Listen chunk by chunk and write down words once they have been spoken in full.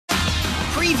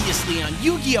Previously on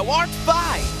Yu-Gi-Oh! Arc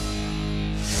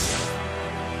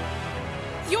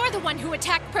 5! You're the one who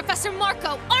attacked Professor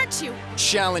Marco, aren't you?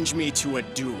 Challenge me to a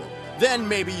duel. Then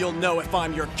maybe you'll know if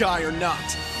I'm your guy or not.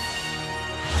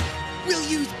 We'll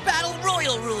use Battle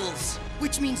Royal rules,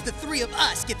 which means the three of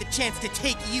us get the chance to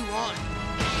take you on.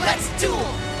 Let's duel!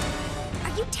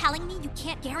 Are you telling me you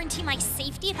can't guarantee my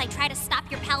safety if I try to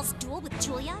stop your pal's duel with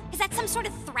Julia? Is that some sort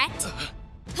of threat?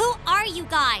 Who are you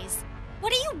guys?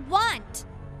 What do you want?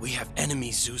 We have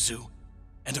enemies, Zuzu.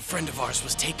 And a friend of ours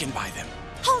was taken by them.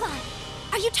 Hold on.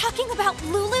 Are you talking about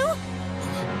Lulu?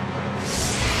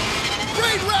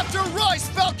 Raid Raptor Rice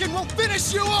Falcon will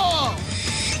finish you all!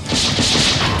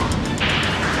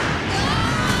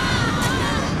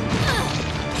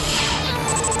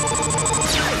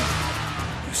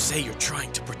 You say you're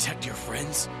trying to protect your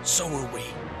friends? So are we.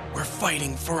 We're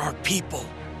fighting for our people.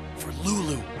 For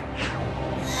Lulu.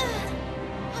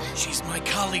 She's my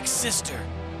colleague's sister.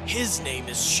 His name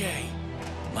is Shay.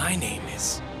 My name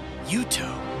is Yuto.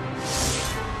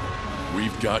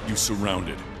 We've got you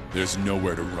surrounded. There's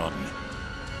nowhere to run.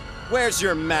 Where's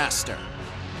your master?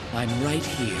 I'm right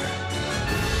here.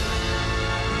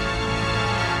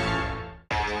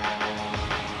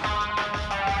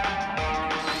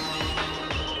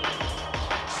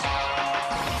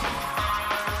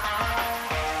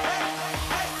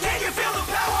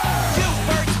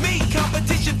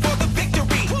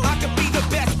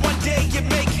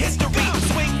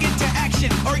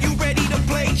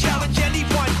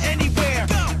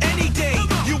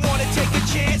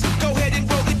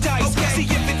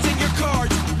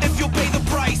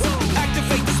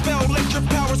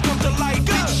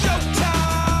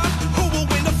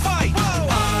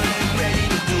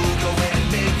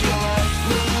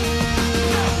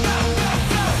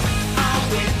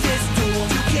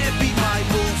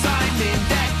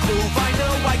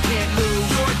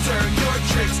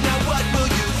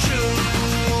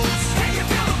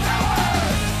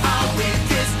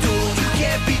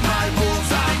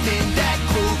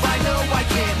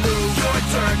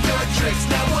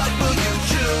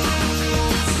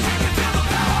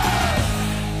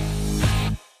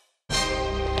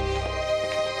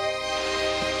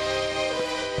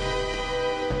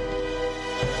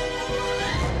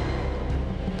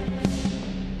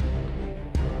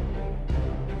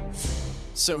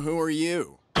 So who are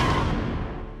you?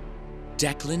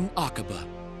 Declan Akaba,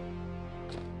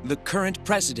 the current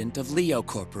president of Leo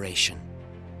Corporation.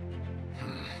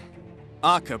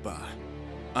 Akaba.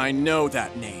 I know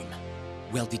that name.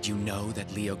 Well, did you know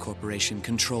that Leo Corporation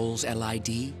controls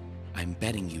LID? I'm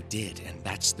betting you did, and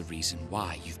that's the reason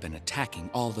why you've been attacking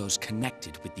all those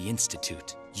connected with the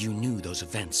Institute. You knew those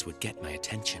events would get my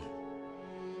attention.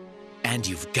 And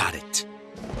you've got it.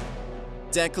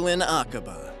 Declan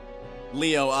Akaba.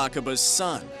 Leo Akaba's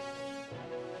son.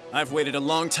 I've waited a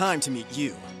long time to meet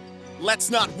you. Let's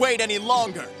not wait any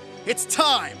longer! It's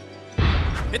time!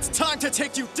 It's time to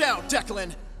take you down,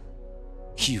 Declan!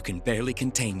 You can barely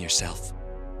contain yourself.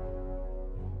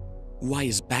 Why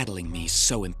is battling me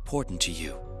so important to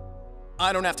you?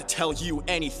 I don't have to tell you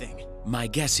anything. My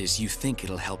guess is you think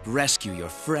it'll help rescue your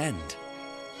friend.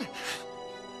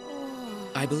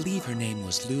 I believe her name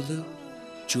was Lulu.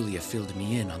 Julia filled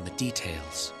me in on the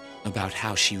details about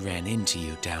how she ran into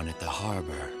you down at the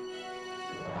harbor.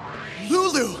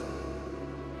 Lulu!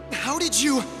 How did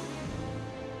you...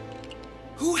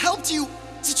 Who helped you?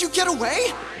 Did you get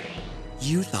away?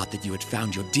 You thought that you had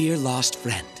found your dear lost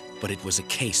friend, but it was a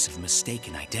case of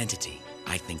mistaken identity.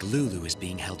 I think Lulu is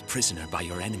being held prisoner by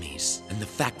your enemies, and the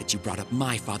fact that you brought up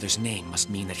my father's name must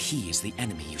mean that he is the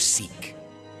enemy you seek.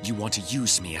 You want to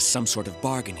use me as some sort of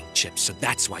bargaining chip, so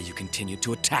that's why you continue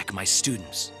to attack my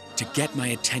students. To get my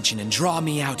attention and draw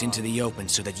me out into the open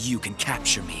so that you can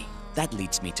capture me. That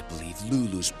leads me to believe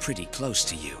Lulu's pretty close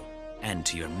to you, and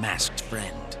to your masked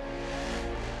friend.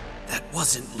 That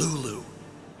wasn't Lulu.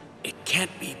 It can't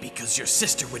be because your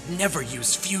sister would never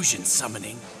use fusion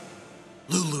summoning.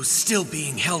 Lulu's still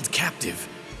being held captive.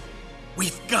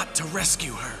 We've got to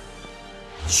rescue her.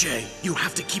 Shay, you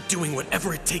have to keep doing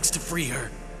whatever it takes to free her.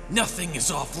 Nothing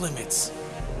is off limits.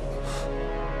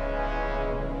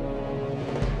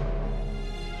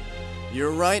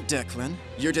 You're right, Declan.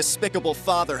 Your despicable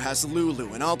father has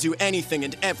Lulu, and I'll do anything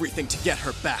and everything to get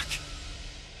her back.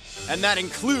 And that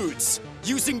includes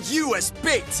using you as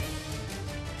bait!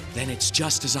 Then it's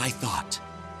just as I thought.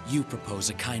 You propose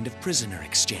a kind of prisoner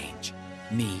exchange.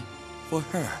 Me for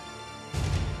her.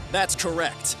 That's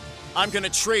correct. I'm gonna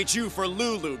trade you for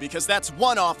Lulu because that's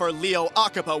one offer Leo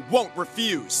Akaba won't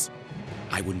refuse.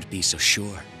 I wouldn't be so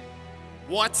sure.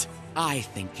 What? I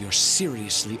think you're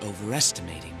seriously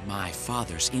overestimating my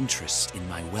father's interest in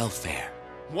my welfare.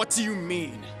 What do you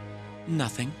mean?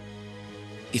 Nothing.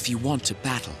 If you want to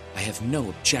battle, I have no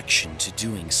objection to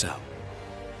doing so.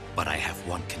 But I have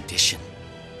one condition.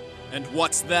 And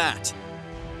what's that?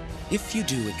 If you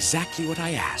do exactly what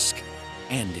I ask,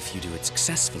 and if you do it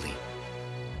successfully,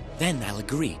 then I'll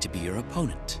agree to be your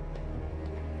opponent.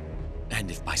 And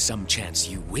if by some chance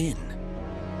you win,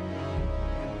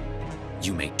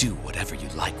 you may do whatever you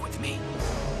like with me.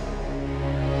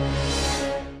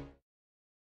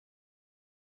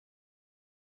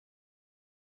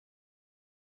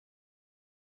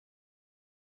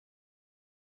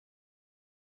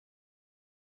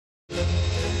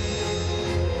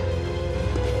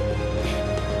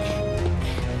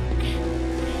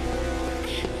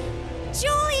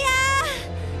 Julia!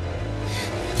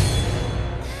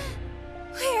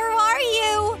 Where are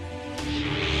you?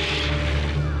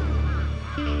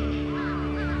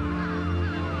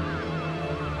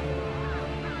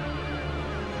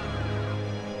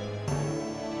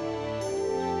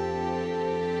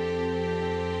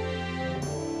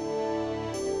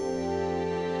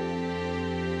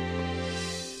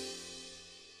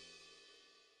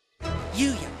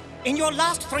 Yuya, in your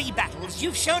last 3 battles,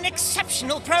 you've shown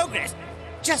exceptional progress,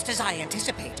 just as I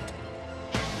anticipated.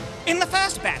 In the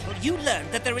first battle, you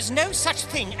learned that there is no such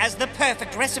thing as the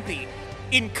perfect recipe,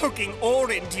 in cooking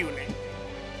or in dueling.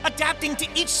 Adapting to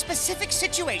each specific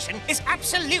situation is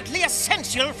absolutely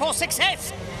essential for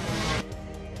success.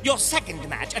 Your second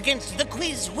match against the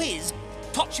Quiz Whiz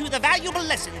taught you the valuable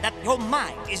lesson that your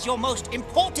mind is your most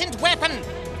important weapon.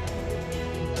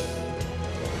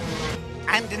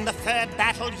 And in the third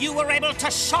battle, you were able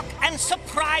to shock and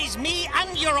surprise me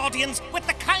and your audience with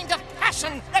the kind of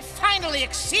passion that finally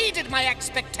exceeded my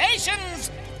expectations.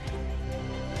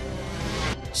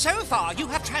 So far, you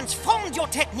have transformed your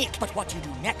technique, but what you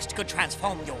do next could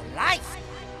transform your life.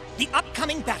 The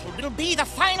upcoming battle will be the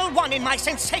final one in my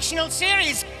sensational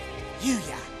series.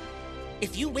 Yuya,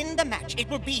 if you win the match, it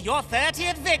will be your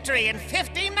 30th victory in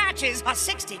 50 matches, a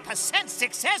 60%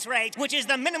 success rate, which is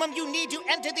the minimum you need to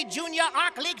enter the Junior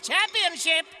Arc League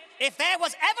Championship. If there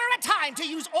was ever a time to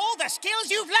use all the skills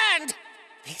you've learned,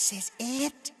 this is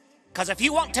it. Because if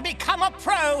you want to become a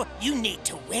pro, you need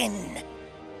to win.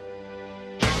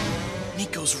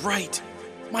 Nico's right.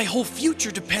 My whole future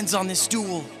depends on this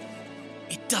duel.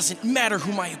 It doesn't matter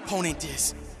who my opponent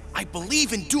is. I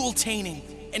believe in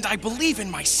dual-taining, and I believe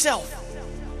in myself.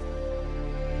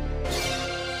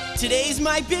 Today's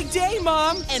my big day,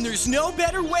 Mom, and there's no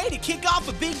better way to kick off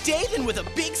a big day than with a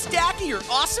big stack of your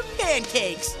awesome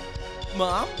pancakes.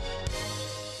 Mom?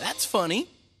 That's funny.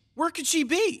 Where could she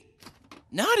be?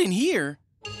 Not in here.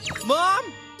 Mom?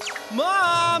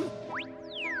 Mom?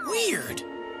 Weird.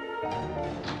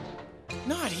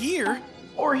 Not here.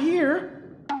 Or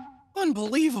here.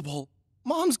 Unbelievable.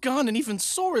 Mom's gone and even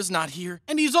Sora's not here,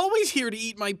 and he's always here to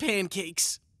eat my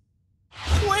pancakes.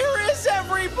 Where is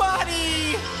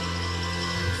everybody?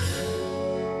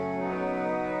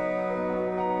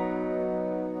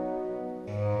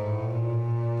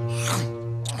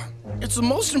 It's the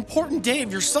most important day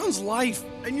of your son's life,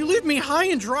 and you leave me high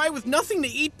and dry with nothing to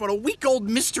eat but a week-old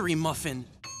mystery muffin.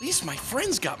 At least my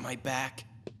friends got my back.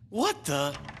 What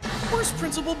the? Where's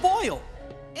Principal Boyle?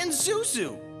 And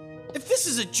Zuzu? If this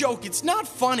is a joke, it's not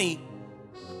funny.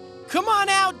 Come on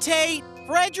out, Tate,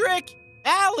 Frederick,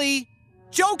 Allie.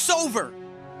 Joke's over.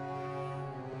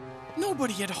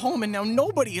 Nobody at home and now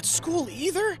nobody at school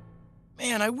either?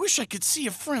 Man, I wish I could see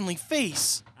a friendly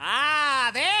face.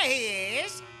 Ah, there he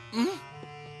is.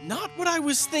 Not what I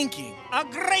was thinking. A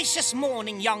gracious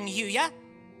morning, young Yuya.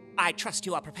 I trust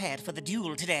you are prepared for the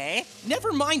duel today.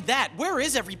 Never mind that. Where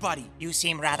is everybody? You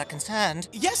seem rather concerned.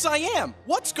 Yes, I am.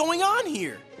 What's going on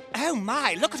here? Oh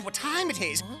my, look at what time it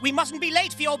is. We mustn't be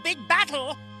late for your big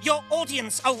battle. Your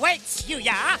audience awaits,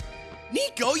 Yuya.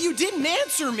 Nico, you didn't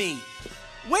answer me.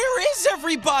 Where is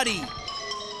everybody?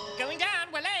 Going down,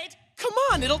 we're late. Come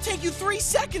on, it'll take you 3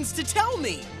 seconds to tell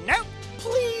me. Nope.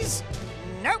 Please.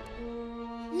 Nope.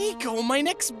 Nico, my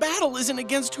next battle isn't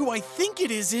against who I think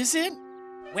it is it?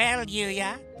 Well,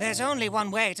 Yuya, there's only one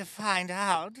way to find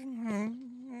out.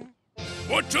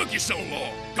 What took you so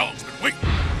long? Gong's been waiting.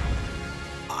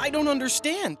 I don't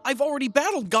understand. I've already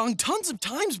battled Gong tons of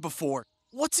times before.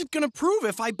 What's it gonna prove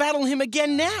if I battle him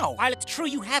again now? While it's true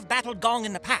you have battled Gong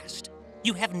in the past,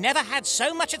 you have never had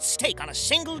so much at stake on a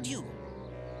single duel.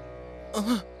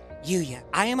 Yuya,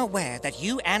 I am aware that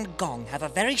you and Gong have a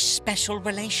very special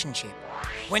relationship.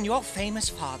 When your famous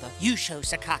father, Yusho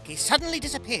Sakaki, suddenly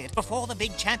disappeared before the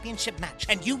big championship match,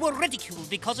 and you were ridiculed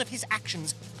because of his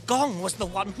actions, Gong was the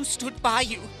one who stood by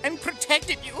you and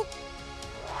protected you.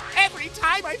 Every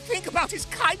time I think about his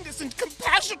kindness and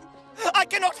compassion, I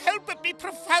cannot help but be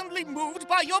profoundly moved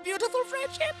by your beautiful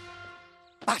friendship.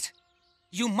 But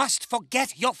you must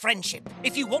forget your friendship.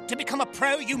 If you want to become a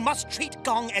pro, you must treat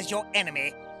Gong as your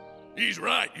enemy. He's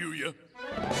right, Yuya.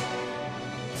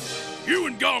 You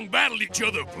and Gong battled each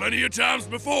other plenty of times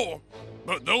before,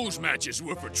 but those matches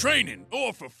were for training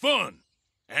or for fun.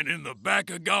 And in the back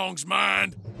of Gong's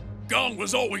mind, Gong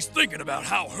was always thinking about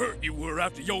how hurt you were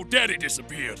after your daddy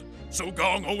disappeared. So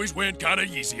Gong always went kinda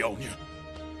easy on you.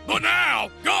 But now,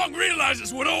 Gong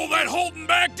realizes what all that holding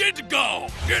back did to Gong.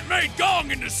 It made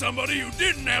Gong into somebody who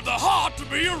didn't have the heart to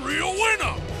be a real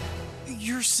winner.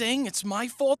 You're saying it's my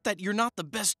fault that you're not the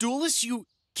best duelist you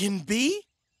can be?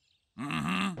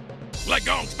 Mm-hmm. Like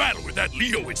Gong's battle with that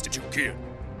Leo Institute kid.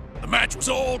 The match was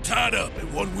all tied up at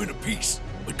one win apiece,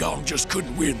 but Gong just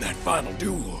couldn't win that final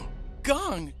duel.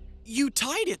 Gong, you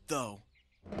tied it though.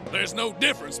 There's no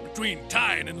difference between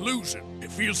tying and losing.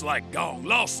 It feels like Gong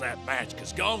lost that match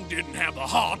because Gong didn't have the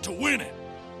heart to win it.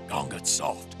 Gong got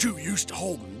soft, too used to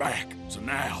holding back. So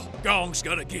now, Gong's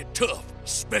gotta get tough,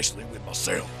 especially with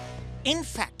myself. In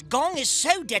fact, Gong is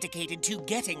so dedicated to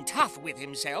getting tough with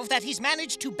himself that he's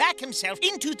managed to back himself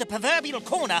into the proverbial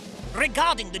corner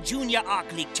regarding the Junior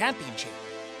Arc League Championship.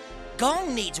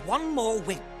 Gong needs one more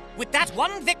win. With that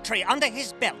one victory under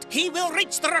his belt, he will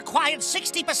reach the required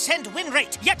 60% win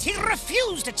rate. Yet he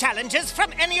refused challenges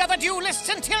from any other duelists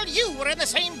until you were in the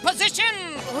same position.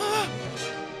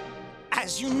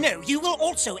 As you know, you will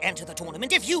also enter the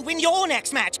tournament if you win your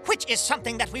next match, which is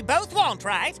something that we both want,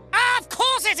 right? Of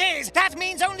course it is! That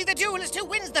means only the duelist who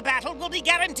wins the battle will be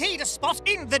guaranteed a spot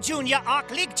in the Junior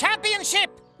Arc League Championship.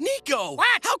 Nico!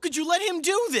 What? How could you let him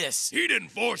do this? He didn't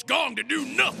force Gong to do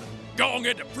nothing. Gong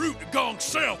had to prove to Gong's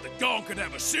self that Gong could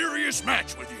have a serious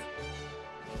match with you.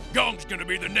 Gong's gonna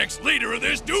be the next leader of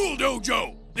this duel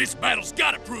dojo. This battle's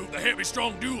gotta prove the heavy,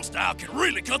 strong duel style can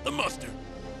really cut the mustard.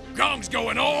 Gong's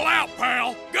going all out,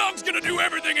 pal. Gong's gonna do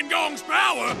everything in Gong's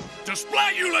power to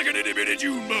splat you like an itty-bitty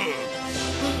June bug.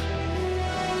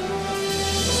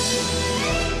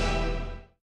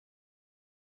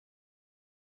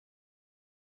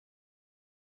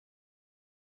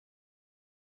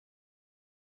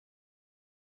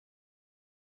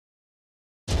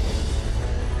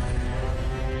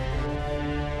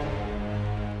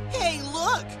 Hey,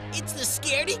 look! It's the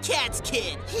Scaredy Cats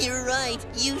kid! You're right,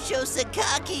 Yusho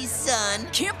Sakaki's son.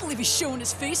 Can't believe he's showing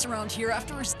his face around here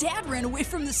after his dad ran away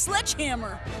from the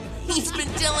sledgehammer. He's been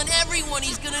telling everyone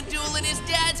he's gonna duel in his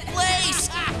dad's place!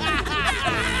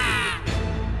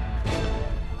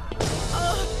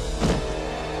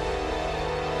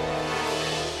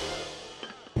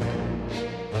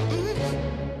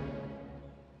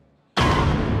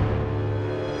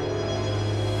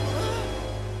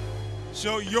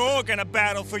 So you're gonna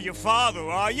battle for your father,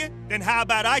 are you? Then how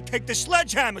about I take the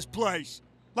sledgehammer's place?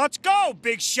 Let's go,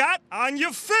 big shot, on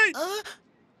your feet!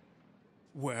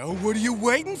 Well, what are you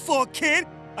waiting for, kid?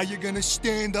 Are you gonna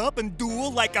stand up and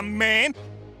duel like a man?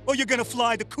 Or you gonna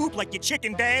fly the coop like your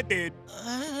chicken dad did?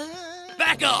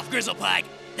 Back off, Grizzlepike.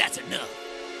 That's enough.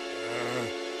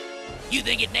 You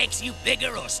think it makes you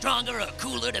bigger or stronger or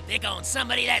cooler to pick on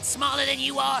somebody that's smaller than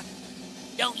you are?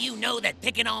 Don't you know that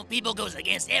picking on people goes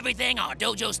against everything our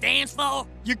dojo stands for?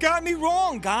 You got me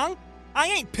wrong, Gong. I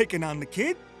ain't picking on the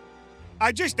kid.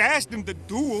 I just asked him to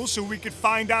duel so we could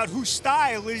find out whose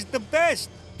style is the best.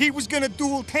 He was gonna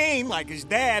duel Kane like his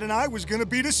dad, and I was gonna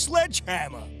be the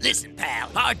sledgehammer. Listen, pal,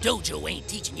 our dojo ain't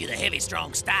teaching you the heavy,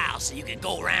 strong style so you can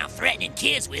go around threatening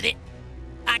kids with it.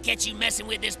 I catch you messing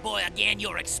with this boy again,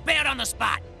 you're expelled on the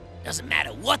spot. Doesn't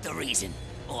matter what the reason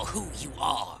or who you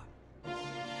are.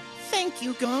 Thank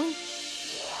you, Gong.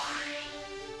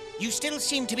 You still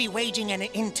seem to be waging an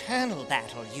internal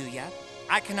battle, Yuya.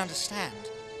 I can understand.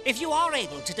 If you are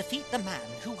able to defeat the man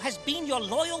who has been your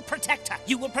loyal protector,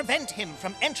 you will prevent him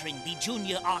from entering the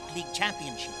Junior Arc League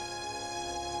Championship.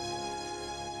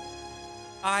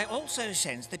 I also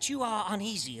sense that you are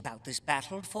uneasy about this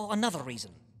battle for another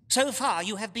reason. So far,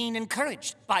 you have been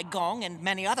encouraged by Gong and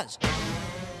many others.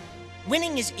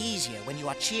 Winning is easier when you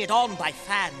are cheered on by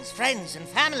fans, friends, and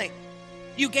family.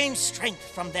 You gain strength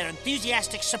from their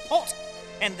enthusiastic support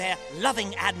and their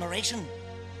loving admiration.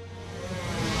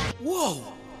 Whoa!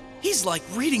 He's like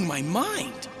reading my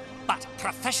mind. But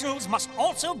professionals must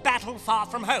also battle far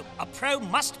from home. A pro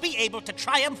must be able to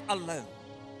triumph alone.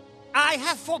 I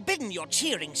have forbidden your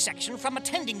cheering section from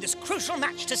attending this crucial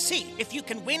match to see if you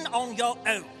can win on your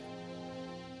own.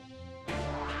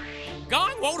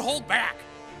 Gong won't hold back.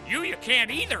 Yuya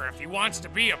can't either if he wants to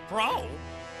be a pro.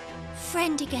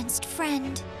 Friend against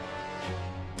friend.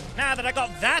 Now that I got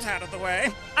that out of the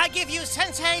way, I give you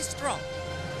Sensei Strong.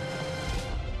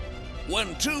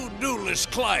 When two duelists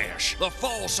clash, the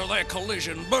force of their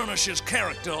collision burnishes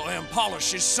character and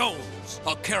polishes souls.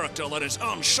 A character that is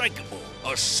unshakable,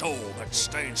 a soul that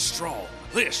stands strong.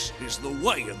 This is the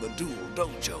way of the duel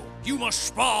dojo. You must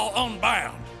spar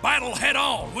unbound, battle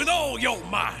head-on with all your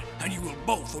might, and you will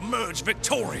both emerge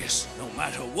victorious, no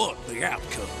matter what the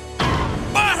outcome.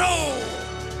 Battle!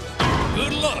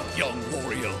 Good luck, young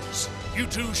warriors. You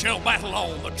two shall battle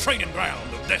on the training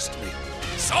ground of destiny.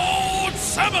 Sword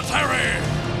Cemetery!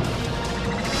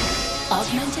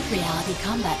 Augmented reality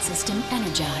combat system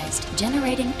energized.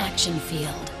 Generating action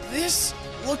field. This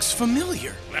looks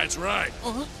familiar. That's right.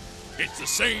 It's the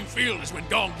same field as when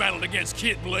Gong battled against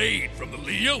Kid Blade from the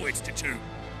Leo Institute.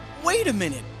 Wait a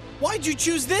minute. Why'd you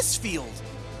choose this field?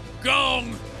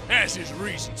 Gong has his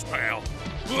reasons, pal.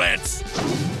 Let's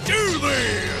do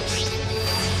this!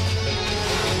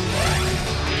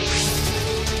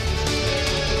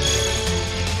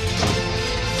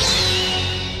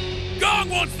 Gong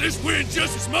wants this win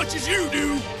just as much as you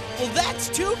do. Well, that's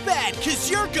too bad, 'cause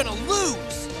you're gonna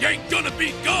lose. You ain't gonna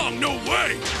beat Gong, no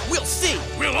way. We'll see.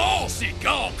 We'll all see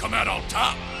Gong come out on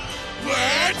top.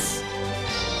 Let's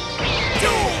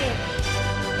duel!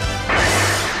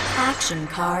 Action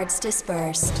cards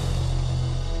dispersed.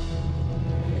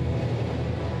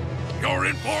 You're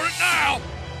in for it now.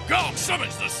 Gong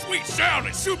summons the sweet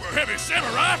sounding super heavy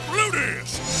samurai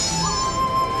flutist.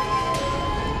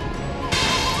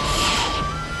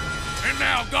 And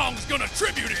now Gong's gonna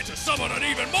tribute it to summon an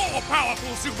even more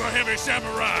powerful super heavy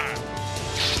samurai.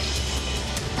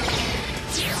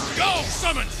 Gong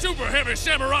summons super heavy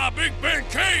samurai Big Ben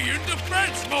K in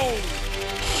defense mode.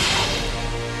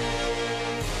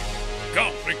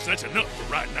 Gong thinks that's enough for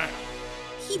right now.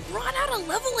 He brought out a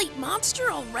level 8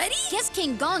 monster already? Guess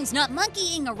King Gong's not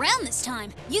monkeying around this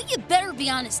time. Yuya better be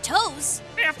on his toes.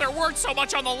 If there weren't so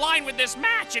much on the line with this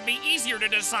match, it'd be easier to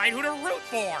decide who to root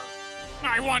for.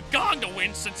 I want Gong to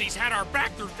win since he's had our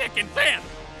back through thick and thin.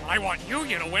 I want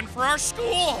Yuya to win for our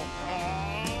school.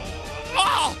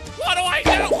 Oh, what do I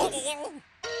do?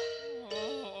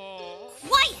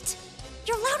 Quiet!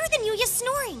 You're louder than Yuya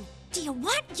snoring. Do you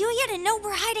want Yuya to know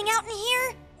we're hiding out in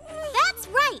here? That's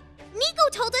right. Nico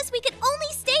told us we could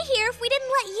only stay here if we didn't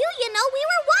let Yuya know we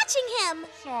were watching him.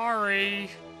 Sorry.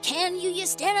 Can Yuya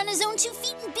stand on his own 2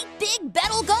 feet and beat Big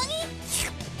Battle Gongi?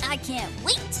 I can't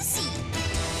wait to see.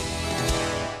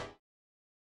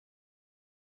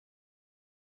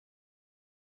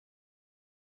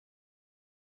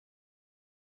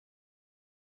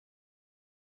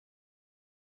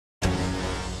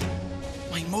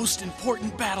 My most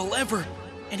important battle ever,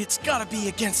 and it's gotta be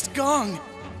against Gong.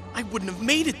 I wouldn't have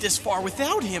made it this far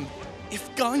without him. If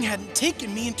Gong hadn't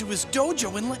taken me into his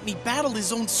dojo and let me battle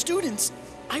his own students,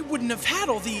 I wouldn't have had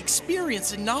all the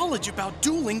experience and knowledge about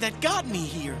dueling that got me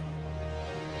here.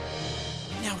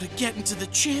 Now to get into the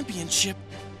championship,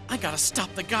 I gotta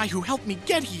stop the guy who helped me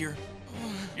get here.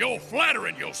 You're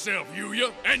flattering yourself,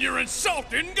 Yuya, and you're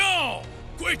insulting Gong.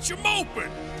 Quit your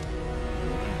moping.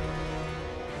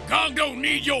 Gong don't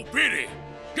need your pity.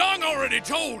 Gong already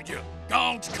told you.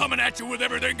 Gong's coming at you with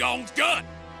everything Gong's got.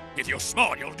 If you're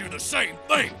smart, you'll do the same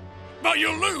thing. But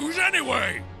you'll lose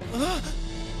anyway.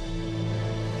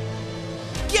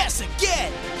 Guess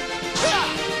again!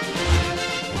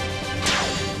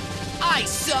 I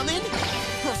summon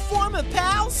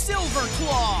Performapal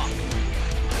Silverclaw!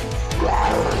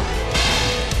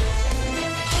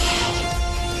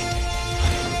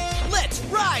 Let's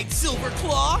ride,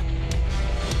 Silverclaw!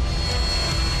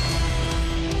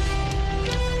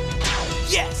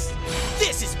 Yes!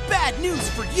 This is bad news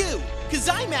for you, because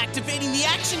I'm activating the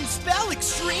action spell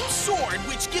Extreme Sword,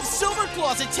 which gives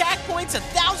Silverclaw's attack points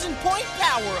 1,000-point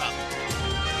power-up.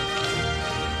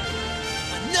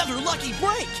 Another lucky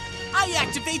break! I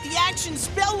activate the action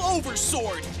spell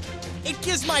Oversword. It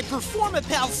gives my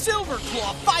Performapal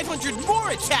Silverclaw 500 more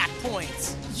attack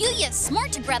points. Yuya's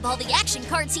smart to grab all the action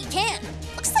cards he can.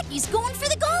 Looks like he's going for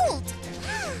the gold.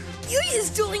 Yuya's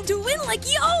dueling to win like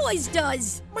he always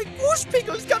does. My bush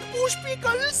pickles got bush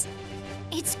pickles.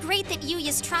 It's great that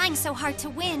Yuya's trying so hard to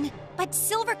win, but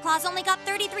Silverclaw's only got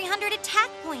 3,300 attack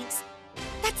points.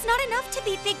 That's not enough to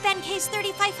beat Big Ben K's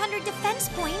 3,500 defense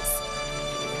points.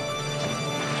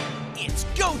 It's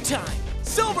go time!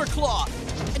 Silverclaw!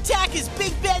 Attack is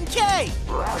Big Ben K!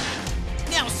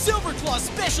 Now Silverclaw's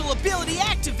special ability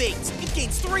activates. It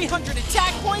gains 300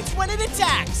 attack points when it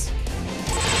attacks.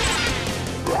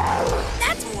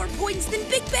 That's more points than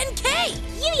Big Ben K!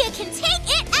 Yuya can take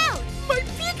it out! My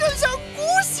pickles are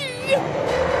goosey!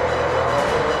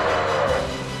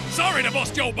 Sorry to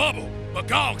bust your bubble, but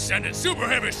Gong's sending Super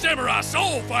Heavy Samurai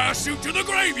Soulfire Suit to the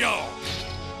graveyard.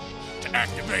 To to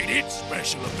activate its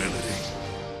special ability.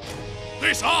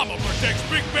 This armor protects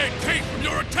Big Bad K from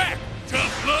your attack.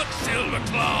 Tough luck, Silver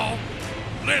Claw.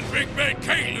 Then Big Bad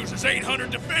K loses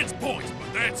 800 defense points,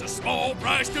 but that's a small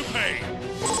price to pay.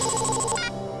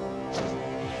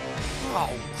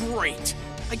 Oh, great.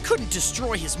 I couldn't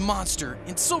destroy his monster,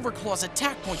 and Silverclaw's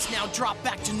attack points now drop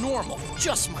back to normal.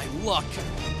 Just my luck.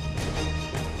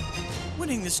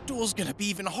 Winning this duel's gonna be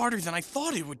even harder than I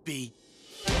thought it would be.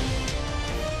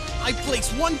 I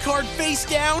place one card face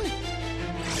down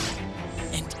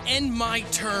and end my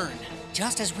turn.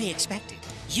 Just as we expected,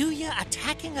 Yuya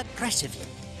attacking aggressively,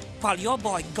 while your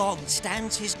boy Gong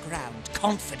stands his ground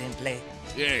confidently.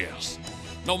 Yes.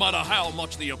 No matter how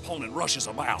much the opponent rushes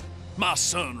about, my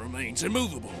son remains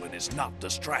immovable and is not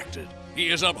distracted. He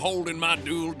is upholding my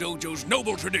duel dojo's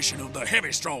noble tradition of the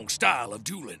heavy-strong style of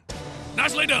dueling.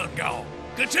 Nicely done, Gong.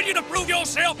 Continue to prove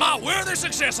yourself my worthy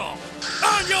successor.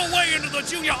 Earn your way into the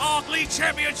Junior Arc League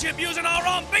Championship using our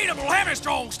unbeatable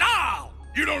heavy-strong style.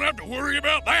 You don't have to worry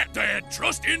about that, Dad.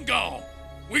 Trust in Gong.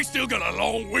 We still got a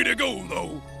long way to go,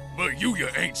 though. But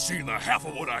Yuya ain't seen the half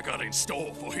of what I got in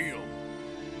store for him.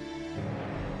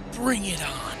 Bring it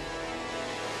on.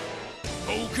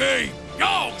 Okay,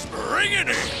 Gong's bringing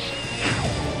it!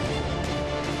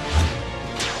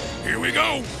 Here we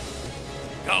go!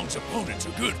 Gong's opponent's a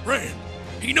good friend.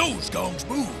 He knows Gong's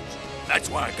moves. That's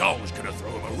why Gong's gonna throw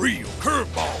him a real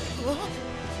curveball.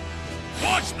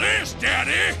 Watch this,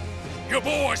 Daddy! Your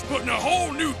boy's putting a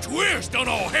whole new twist on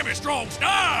all heavy-strong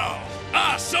style!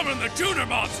 I summon the tuner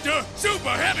monster,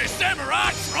 Super Heavy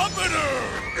Samurai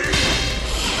Trumpeter!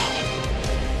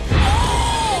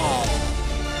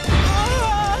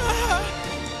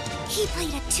 He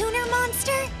played a tuner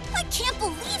monster? I can't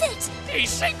believe it! He's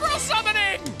synchro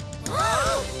summoning!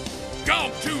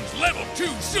 Gong tunes level 2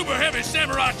 Super Heavy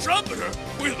Samurai Trumpeter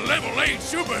with level 8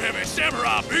 Super Heavy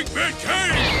Samurai Big Bad K!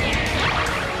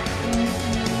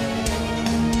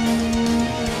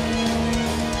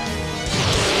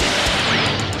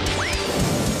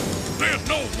 There's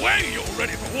no way you're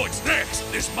ready for what's next!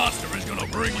 This monster is gonna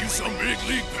bring you some big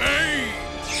league pain!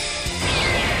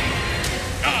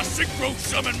 I synchro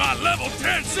summon my level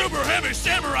 10 Super Heavy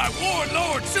Samurai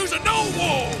Warlord Susanoo!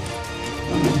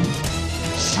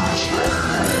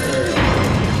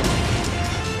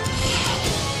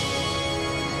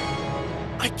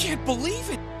 I can't believe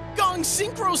it! Gong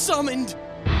synchro summoned!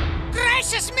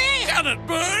 Gracious me! Can it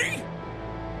be?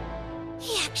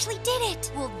 He actually did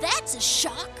it! Well, that's a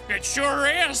shock! It sure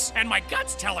is, and my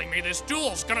gut's telling me this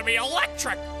duel's gonna be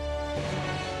electric!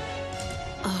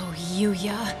 Oh,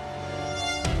 Yuya.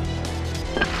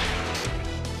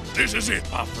 This is it,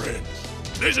 my friend.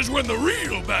 This is when the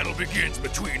real battle begins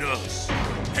between us.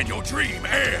 And your dream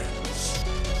ends.